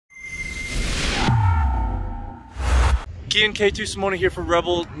Kian K2 Simone here for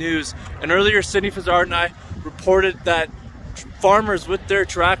Rebel News. And earlier, Sydney Fazard and I reported that farmers with their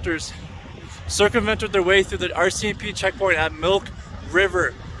tractors circumvented their way through the RCMP checkpoint at Milk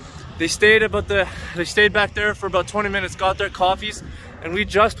River. They stayed back there for about 20 minutes, got their coffees, and we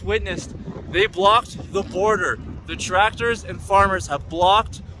just witnessed they blocked the border. The tractors and farmers have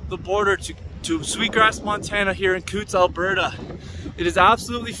blocked the border to Sweetgrass, Montana, here in Coutts, Alberta. It is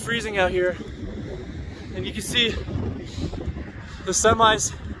absolutely freezing out here, and you can see the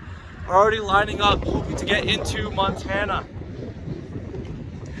semis are already lining up, hoping to get into Montana.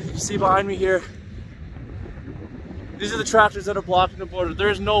 You can see behind me here, these are the tractors that are blocking the border. There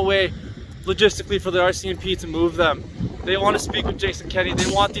is no way logistically for the RCMP to move them. They want to speak with Jason Kenney. They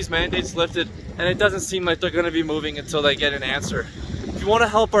want these mandates lifted, and it doesn't seem like they're going to be moving until they get an answer. If you want to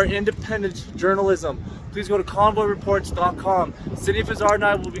help our independent journalism, please go to convoyreports.com. Sydney Fazard and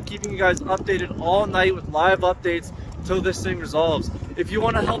I will be keeping you guys updated all night with live updates until this thing resolves. If you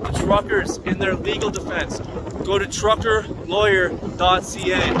want to help the truckers in their legal defense, go to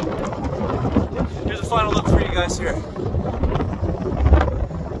truckerlawyer.ca. Here's a final look for you guys here.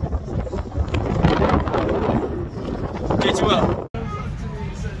 K2L.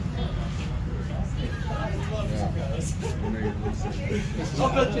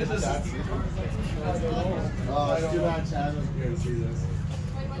 Oh, it's too bad Chad wasn't here to see this.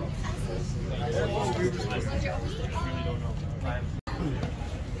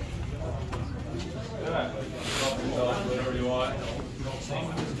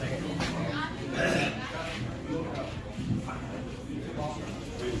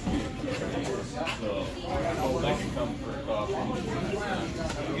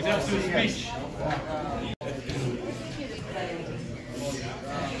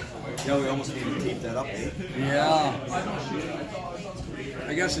 Yeah, we almost need to tape that up. Yeah.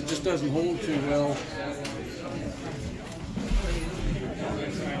 I guess it just doesn't hold too well.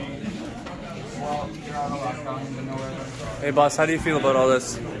 Hey boss, how do you feel about all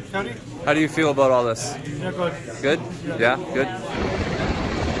this? Howdy. How do you feel about all this? Yeah, good. Good? Yeah, good.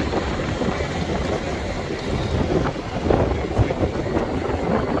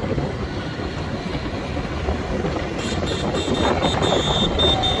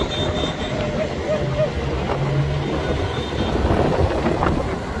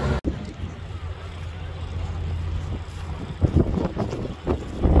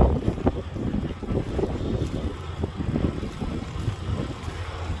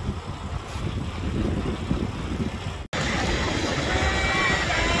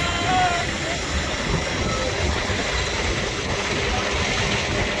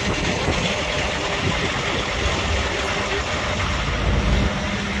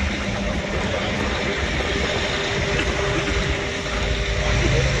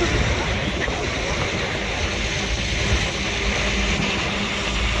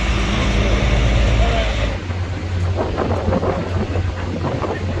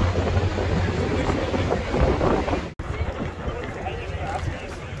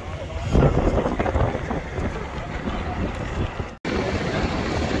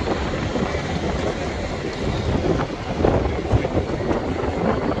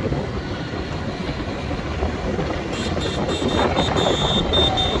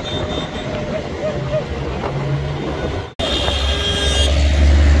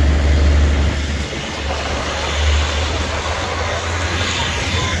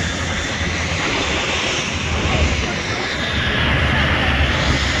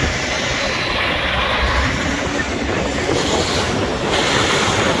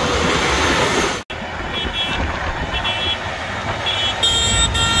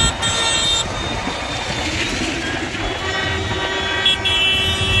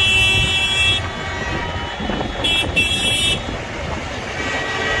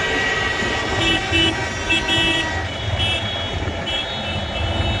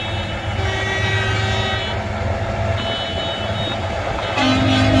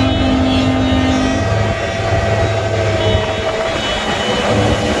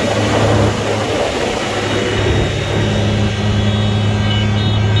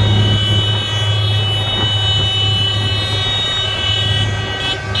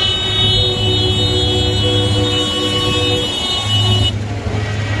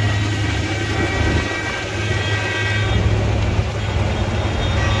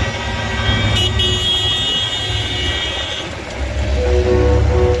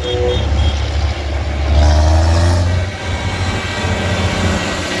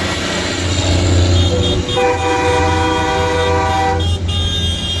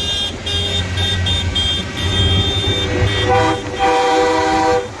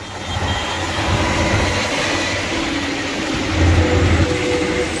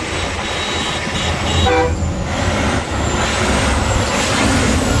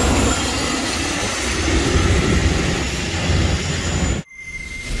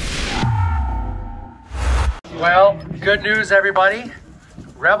 Well, good news, everybody.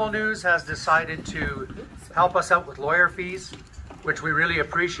 Rebel News has decided to help us out with lawyer fees, which we really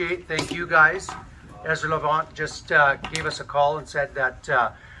appreciate. Thank you guys. Ezra Levant just gave us a call and said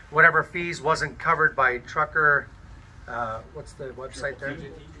that whatever fees wasn't covered by Trucker, what's the website there?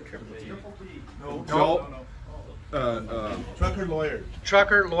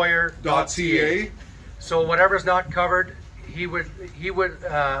 Truckerlawyer.ca. So whatever's not covered, he would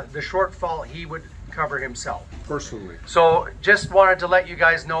the shortfall he would cover himself Personally. So just wanted to let you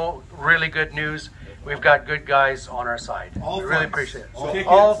guys know, really good news. We've got good guys on our side. We really appreciate it.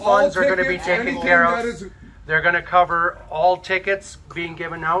 All funds are going to be taken care of. They're going to cover all tickets being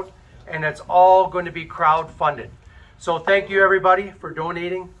given out, and it's all going to be crowd funded. So thank you everybody for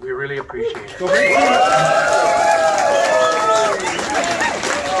donating. We really appreciate it.